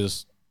people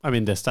just, I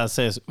mean, the stat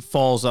says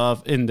falls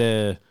off in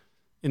the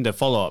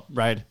follow up,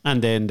 right?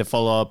 And then the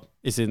follow up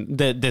is in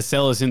the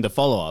sell is in the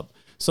follow up.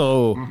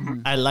 So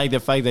I like the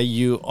fact that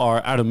you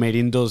are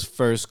automating those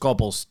first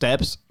couple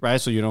steps,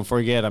 right? So you don't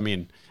forget. I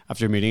mean,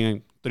 after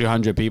meeting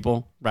 300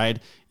 people, right?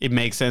 It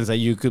makes sense that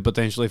you could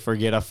potentially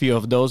forget a few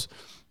of those.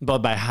 But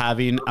by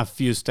having a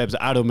few steps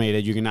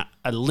automated, you're going to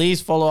at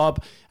least follow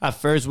up at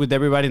first with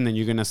everybody, and then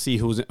you're going to see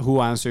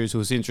who answers,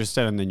 who's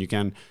interested, and then you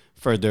can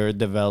further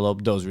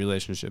develop those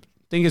relationships.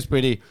 I think it's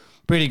pretty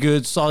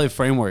good, solid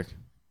framework.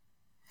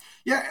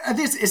 Yeah, I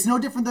think it's no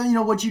different than,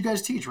 what you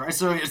guys teach, right?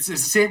 So it's the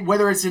same,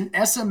 whether it's an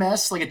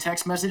SMS, like a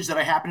text message that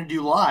I happen to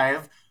do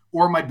live,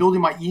 or am I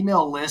building my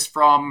email list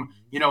from,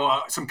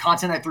 some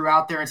content I threw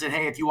out there and said,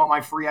 hey, if you want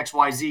my free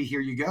XYZ, here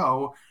you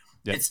go.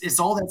 Yep. It's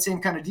all that same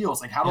kind of deal.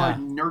 It's like, how do I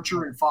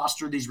nurture and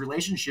foster these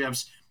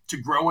relationships to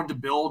grow and to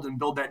build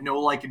that know,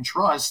 like, and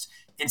trust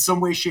in some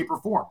way, shape,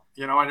 or form,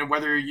 and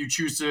whether you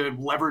choose to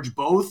leverage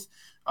both,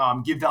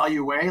 give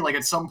value away, like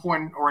at some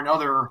point or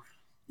another,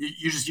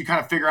 you kind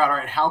of figure out, all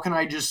right, how can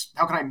I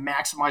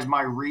maximize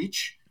my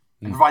reach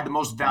and provide the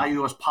most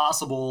value as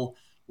possible,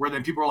 where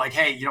then people are like,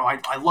 hey,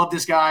 I love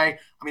this guy.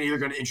 I'm either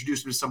going to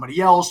introduce him to somebody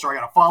else, or I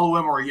got to follow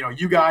him, or,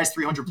 you guys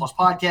 300 plus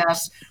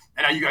podcasts.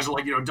 And now you guys are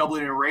like,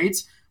 doubling in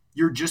rates.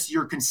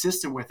 You're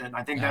consistent with it. And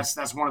I think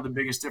that's one of the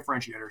biggest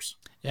differentiators.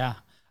 Yeah.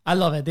 I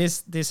love it.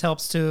 This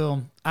helps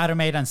to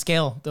automate and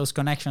scale those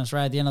connections,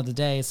 right? At the end of the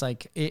day, it's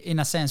like, in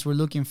a sense, we're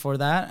looking for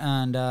that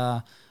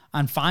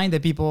and find the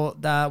people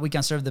that we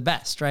can serve the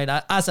best, right?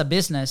 As a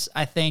business,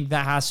 I think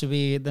that has to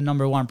be the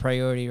number one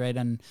priority, right?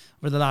 And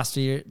over the last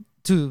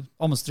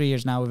almost 3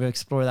 years now, we've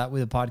explored that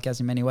with the podcast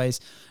in many ways.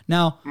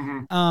 Now,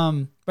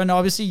 but no,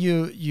 obviously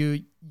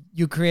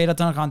you create a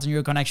ton of content,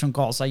 your connection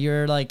calls, like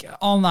you're like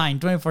online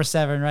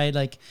 24/7, right?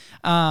 Like,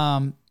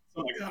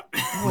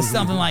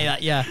 something like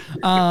that. Yeah.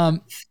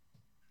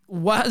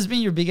 What has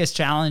been your biggest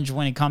challenge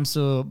when it comes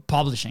to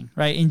publishing,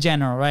 right? In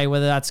general, right?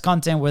 Whether that's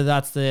content, whether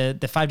that's the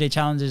 5-day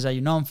challenges that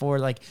you're known for,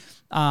 like,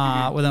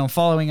 whether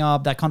following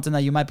up that content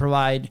that you might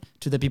provide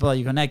to the people that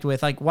you connect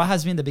with, like, what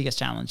has been the biggest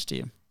challenge to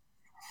you?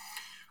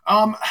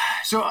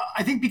 So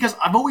I think because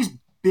I've always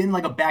been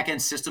like a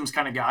back-end systems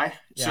kind of guy.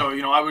 Yeah. So,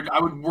 I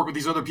would work with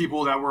these other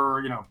people that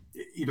were,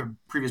 either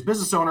previous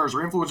business owners or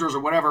influencers or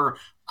whatever.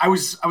 I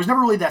was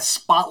never really that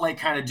spotlight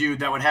kind of dude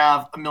that would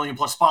have 1 million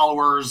plus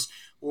followers,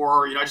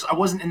 or, I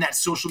wasn't in that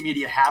social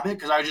media habit,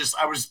 because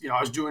I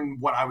was doing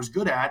what I was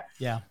good at.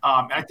 Yeah.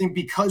 And I think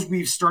because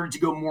we've started to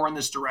go more in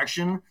this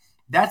direction,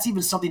 that's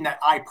even something that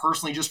I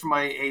personally, just from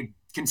a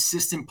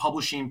consistent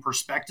publishing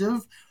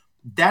perspective,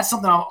 that's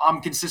something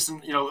I'm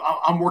consistent,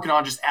 I'm working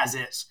on just as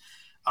is.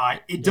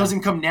 It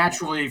doesn't come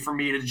naturally for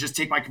me to just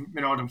take my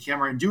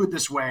camera and do it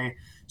this way.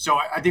 So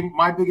I think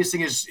my biggest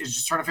thing is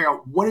just trying to figure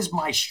out what is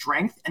my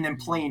strength and then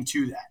playing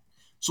to that.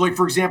 So, like,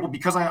 for example,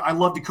 because I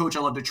love to coach,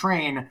 I love to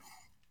train,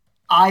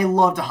 I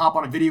love to hop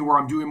on a video where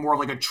I'm doing more of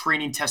like a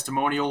training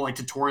testimonial, like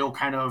tutorial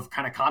kind of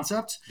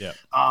concept,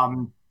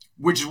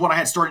 which is what I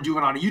had started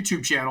doing on a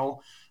YouTube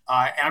channel.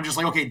 And I'm just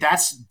like, okay,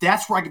 that's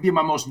where I could be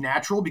my most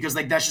natural, because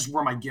like, that's just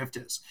where my gift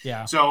is.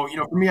 Yeah. So,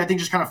 for me, I think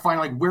just kind of find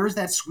like, where's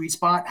that sweet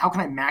spot? How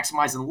can I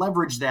maximize and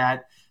leverage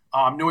that?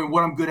 Knowing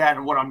what I'm good at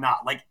and what I'm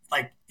not. Like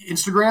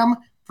Instagram,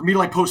 for me to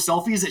like post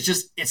selfies,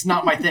 it's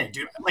not my thing,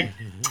 dude. Like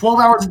 12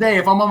 hours a day,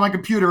 if I'm on my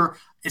computer,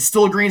 it's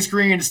still a green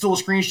screen, it's still a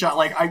screenshot.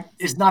 Like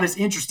it's not as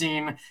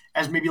interesting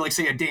as maybe like,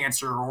 say, a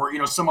dancer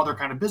or, some other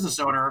kind of business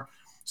owner.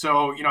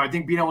 So, I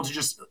think being able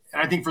to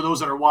and I think for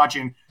those that are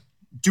watching,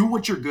 do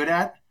what you're good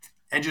at,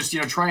 and just,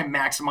 try and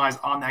maximize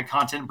on that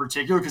content in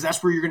particular, because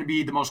that's where you're going to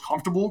be the most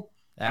comfortable.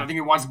 Yeah. And I think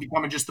it wants to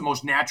become just the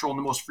most natural and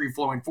the most free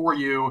flowing for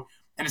you.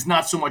 And it's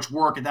not so much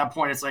work at that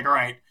point. It's like, all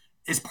right,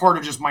 it's part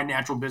of just my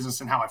natural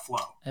business and how I flow.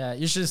 Yeah,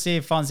 you should see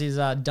Fonzie's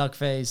duck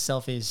face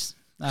selfies.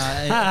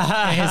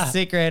 His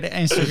secret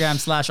Instagram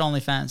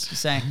 /OnlyFans.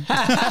 Just saying.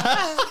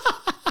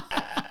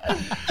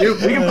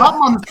 Dude, we can pop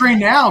him on the screen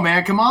now,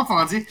 man. Come on,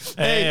 Fonzie.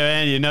 Hey,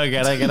 man,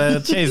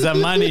 gotta chase that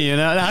money, You're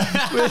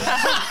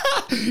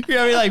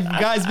gonna be like,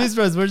 guys,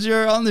 Bistros, where's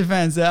your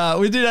OnlyFans?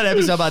 We did an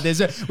episode about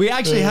this. We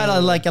actually had a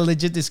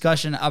legit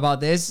discussion about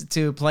this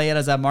to play it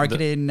as a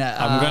marketing.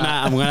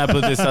 I'm gonna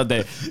put this out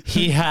there.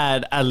 He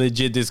had a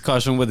legit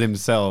discussion with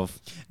himself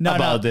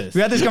about this.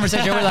 We had this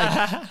conversation. We're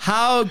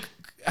like,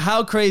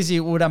 how crazy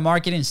would a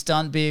marketing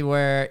stunt be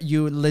where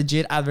you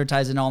legit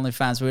advertise in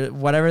OnlyFans,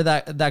 whatever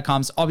that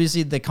comes?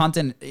 Obviously, the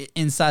content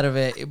inside of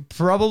it,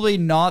 probably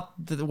not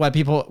what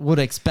people would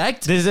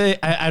expect.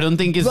 I don't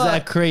think it's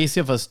that crazy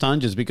of a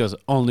stunt, just because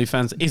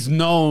OnlyFans is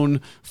known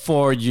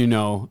for,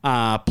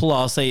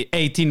 plus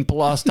 18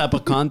 plus type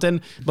of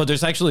content. But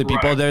there's actually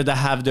people there that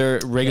have their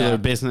regular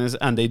business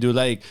and they do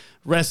like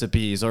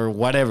recipes or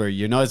whatever,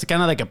 it's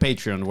kind of like a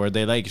Patreon where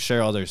they like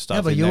share other stuff.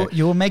 Yeah, but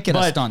you will make it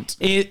a stunt.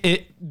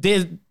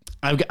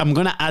 I'm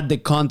gonna add the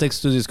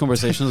context to this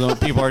conversation so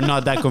people are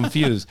not that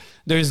confused.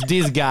 There's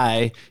this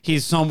guy.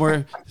 He's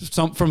from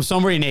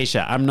somewhere in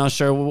Asia. I'm not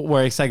sure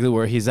where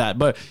he's at,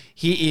 but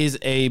he is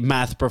a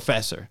math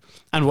professor.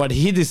 And what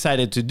he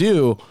decided to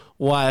do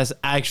was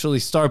actually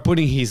start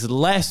putting his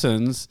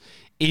lessons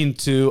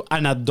into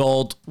an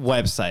adult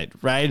website,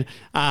 right?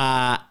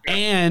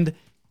 And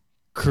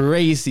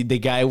crazy, the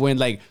guy went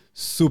like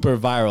super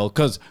viral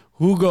because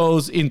who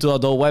goes into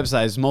adult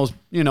websites?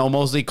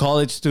 Mostly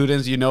college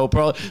students,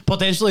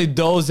 potentially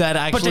those that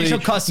actually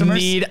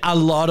need a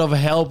lot of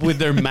help with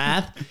their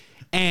math.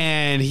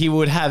 And he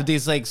would have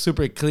these like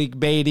super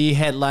clickbaity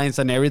headlines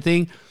and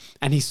everything.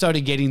 And he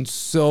started getting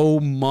so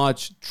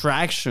much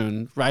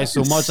traction, right? That's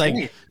so much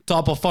like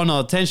top of funnel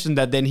attention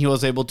that then he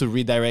was able to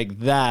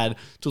redirect that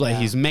to like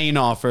his main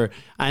offer.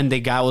 And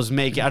the guy was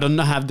making, I don't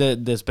have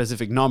the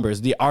specific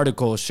numbers. The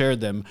article shared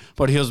them,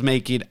 but he was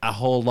making a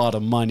whole lot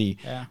of money.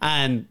 Yeah.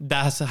 And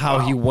that's how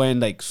he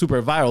went like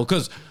super viral.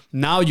 Because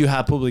now you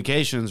have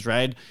publications,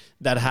 right,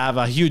 that have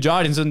a huge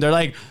audience and they're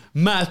like,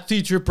 math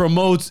teacher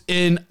promotes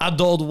in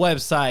adult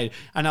website.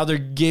 And now they're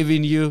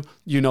giving you,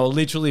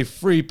 literally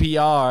free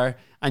PR.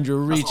 And you're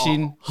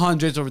reaching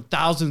hundreds or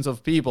thousands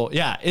of people.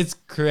 Yeah, it's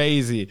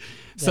crazy.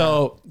 Yeah.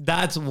 So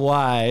that's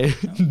why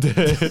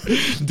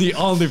the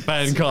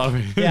OnlyFans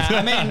comment.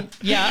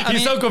 Yeah,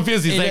 He's so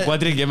confused. He's like, what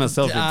did I get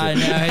myself into? I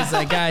know. He's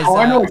like, guys.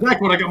 I know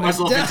exactly what I got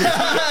myself into.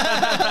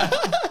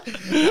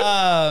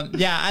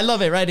 I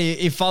love it, right?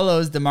 It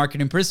follows the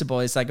marketing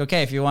principle. It's like,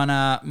 okay, if you want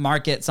to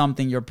market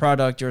something, your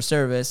product, your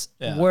service,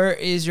 where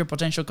is your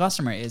potential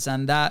customer is?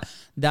 And that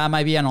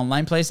might be an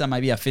online place, that might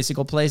be a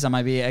physical place, that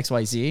might be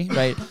XYZ,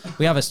 right?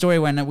 We have a story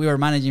when we were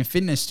managing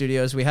fitness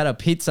studios, we had a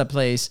pizza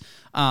place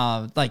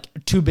like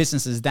 2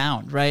 businesses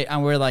down, right?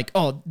 And we're like,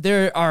 oh,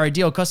 they're our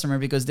ideal customer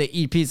because they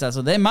eat pizza,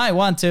 so they might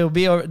want to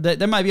be,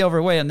 they might be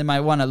overweight and they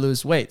might want to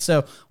lose weight.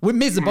 So we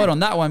missed the boat on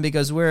that one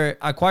because we're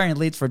acquiring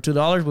leads for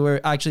 $2. We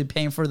were actually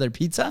paying for their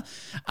pizza,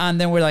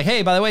 and then we're like,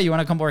 hey, by the way, you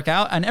want to come work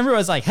out? And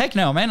everyone's like, heck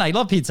no, man, I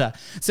love pizza.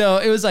 So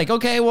it was like,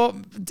 okay, well,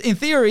 in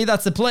theory,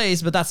 that's the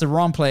place, but that's the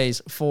wrong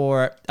place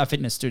for a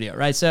fitness studio,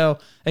 right? So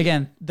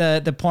again,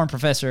 the porn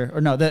professor,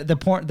 or no,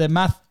 the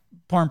math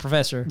porn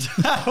professor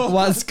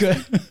was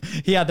good.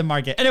 He had the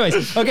market.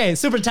 Anyways, okay,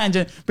 super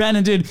tangent.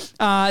 Brandon, dude,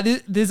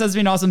 this has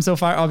been awesome so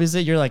far.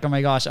 Obviously, you're like, oh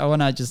my gosh, I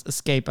want to just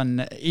escape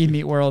and eat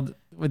meat world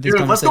with this.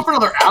 Dude, let's go for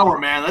another hour,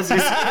 man. Let's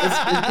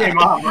game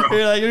on, bro.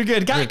 You're like, you're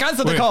good.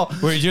 Cancel the call.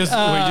 We're just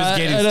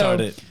getting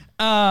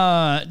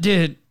started.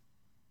 Dude,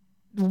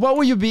 what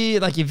would you be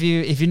like if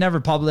you never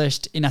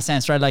published, in a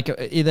sense, right? Like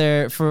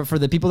either for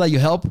the people that you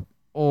help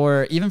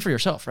or even for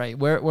yourself, right?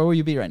 Where will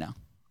you be right now?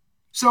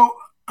 So,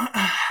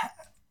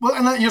 well,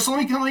 and so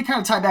let me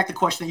kind of tie back the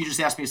question that you just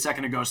asked me a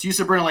second ago. So you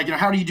said, Brandon, like,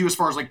 how do you do as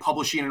far as like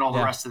publishing and all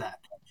the rest of that?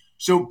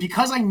 So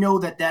because I know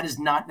that is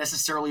not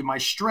necessarily my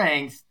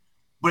strength,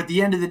 but at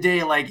the end of the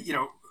day, like,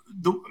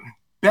 the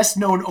best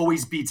known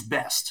always beats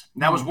best.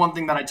 And that was one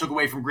thing that I took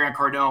away from Grant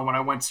Cardone when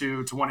I went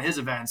to one of his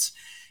events.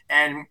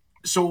 And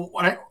so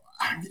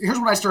here's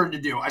what I started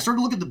to do. I started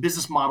to look at the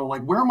business model,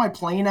 like, where am I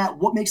playing at?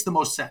 What makes the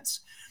most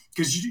sense?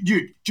 Because,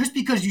 dude, just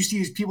because you see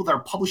these people that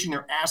are publishing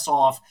their ass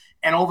off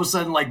and all of a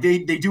sudden, like, they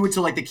do it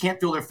till, like, they can't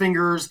feel their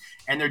fingers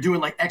and they're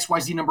doing, like,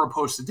 XYZ number of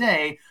posts a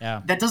day,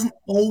 that doesn't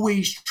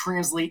always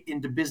translate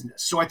into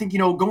business. So I think,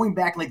 going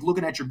back, like,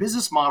 looking at your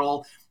business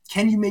model,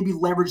 can you maybe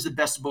leverage the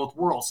best of both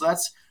worlds? So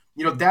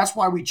that's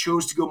why we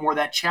chose to go more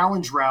that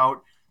challenge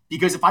route,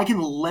 because if I can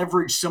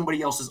leverage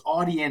somebody else's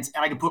audience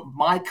and I can put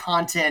my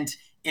content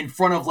in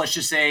front of, let's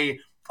just say,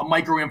 a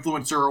micro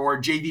influencer or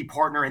a JV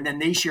partner, and then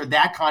they share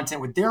that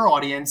content with their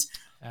audience,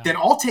 then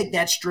I'll take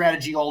that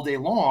strategy all day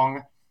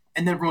long.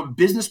 And then from a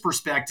business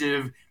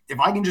perspective, if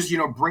I can just,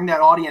 bring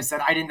that audience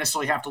that I didn't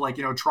necessarily have to, like,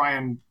 try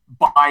and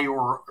buy,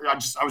 or I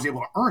was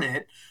able to earn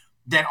it,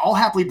 then I'll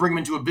happily bring them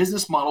into a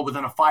business model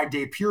within a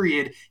 5-day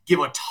period, give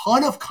a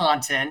ton of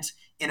content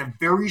in a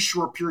very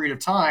short period of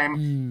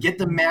time, get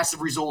them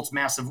massive results,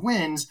 massive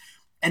wins.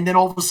 And then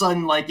all of a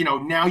sudden, like,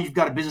 now you've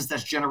got a business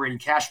that's generating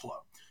cash flow.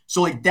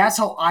 So, like, that's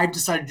how I've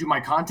decided to do my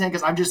content,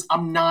 because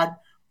I'm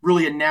not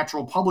really a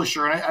natural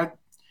publisher. And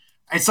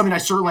it's something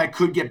I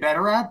could get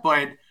better at,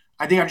 but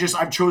I think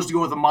I've chose to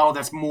go with a model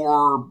that's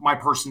more my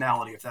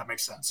personality, if that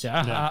makes sense.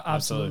 Yeah,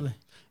 absolutely.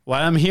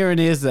 What I'm hearing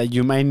is that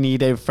you might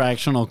need a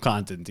fractional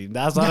content team.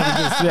 That's what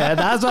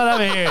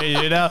I'm hearing,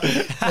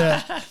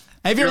 Yeah.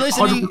 If you're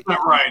listening, 100%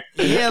 right.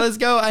 Yeah, let's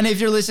go. And if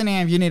you're listening,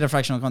 if you need a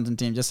fractional content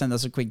team, just send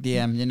us a quick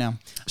DM.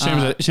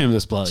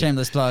 Shameless plug.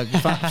 Shameless plug.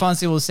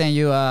 Fonzie will send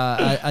you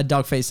a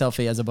dog face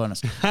selfie as a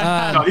bonus.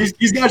 No,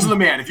 these guys are the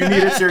man. If you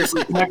need it,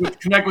 seriously,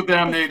 connect with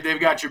them. They've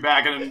got your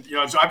back. And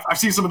so I've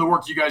seen some of the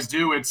work you guys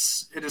do. It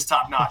is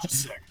top notch. It's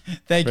sick.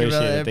 Thank you,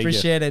 brother.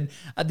 Appreciate it.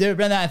 Dude,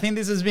 Brenda, I think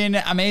this has been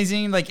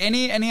amazing. Like,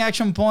 any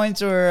action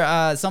points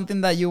or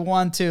something that you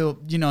want to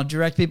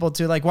direct people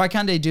to, like, what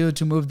can they do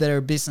to move their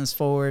business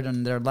forward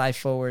and their life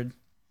forward?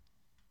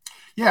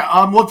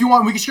 Yeah. Well, if you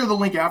want, we can share the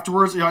link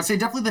afterwards. I'd say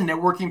definitely the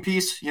networking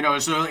piece.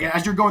 So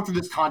as you're going through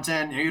this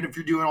content, even if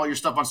you're doing all your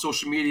stuff on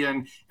social media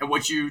and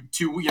what you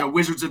two,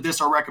 wizards of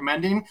this are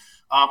recommending,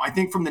 I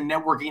think from the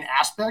networking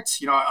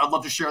aspects, I'd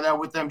love to share that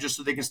with them just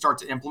so they can start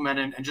to implement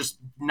it and just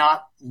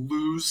not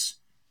lose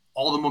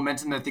all the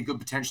momentum that they could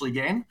potentially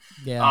gain.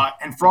 Yeah.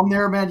 And from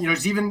there, man,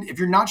 even if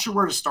you're not sure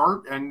where to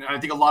start, and I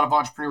think a lot of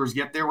entrepreneurs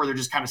get there where they're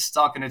just kind of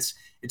stuck and it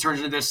turns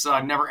into this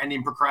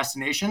never-ending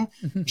procrastination.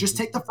 Just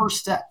take the first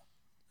step.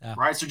 Yeah.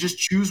 Right. So just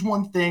choose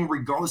one thing,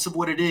 regardless of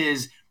what it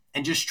is,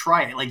 and just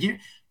try it. Like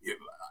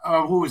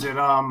who was it?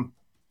 I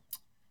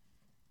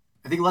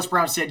think Les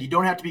Brown said, you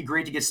don't have to be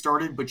great to get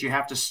started, but you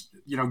have to,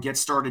 get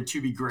started to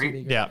be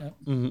great. Yeah.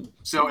 Mm-hmm.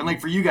 So, and like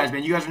for you guys,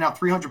 man, you guys are now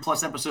 300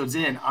 plus episodes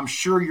in. I'm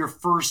sure your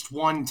first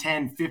 1,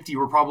 10, 50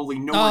 were probably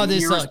nowhere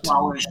near as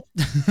polished.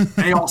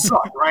 They all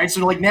suck, right?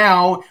 So like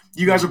now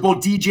you guys are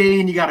both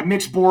DJing, you got a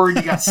mix board,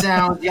 you got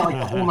sound, you got like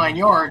the whole 9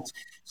 yards.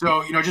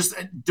 So, just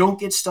don't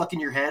get stuck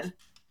in your head.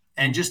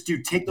 And just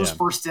take those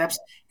first steps.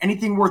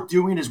 Anything worth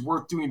doing is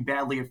worth doing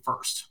badly at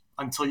first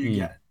until you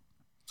get it.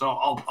 So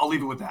I'll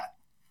leave it with that.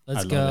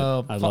 Let's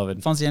go. I love it.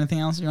 Fonzie, anything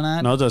else you want to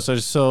add? No, those are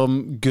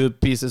some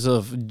good pieces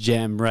of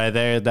gem right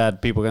there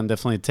that people can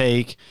definitely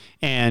take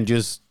and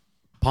just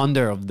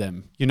ponder of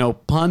them.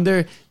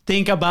 Ponder,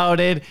 think about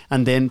it,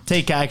 and then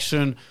take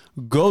action.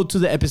 Go to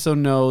the episode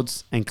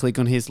notes and click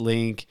on his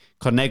link.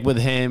 Connect with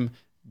him.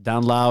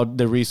 Download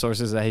the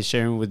resources that he's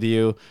sharing with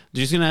you.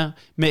 Just gonna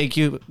make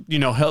you,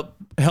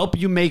 help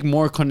you make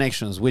more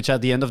connections, which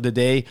at the end of the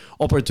day,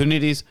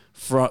 opportunities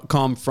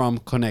come from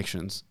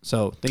connections.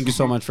 So thank you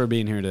so much for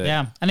being here today.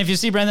 Yeah. And if you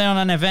see Brendan on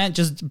an event,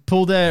 just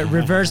pull the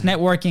reverse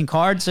networking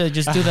card. So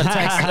just do the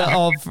text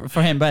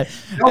for him. But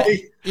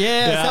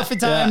selfie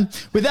time. Yeah.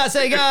 With that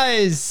said,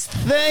 guys,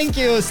 thank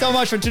you so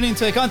much for tuning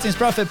to the Contents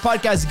Profit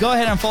Podcast. Go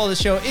ahead and follow the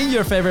show in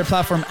your favorite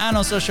platform and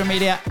on social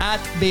media at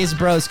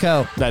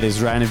BizBrosCo. That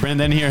is Ryan and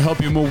Brendan here,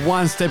 help you move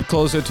one step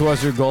closer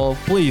towards your goal.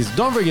 Please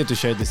don't forget to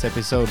share this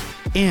episode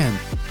and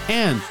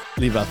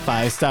leave a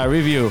 5-star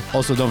review.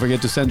 Also, don't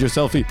forget to send your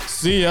selfie.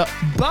 See ya.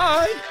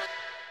 Bye.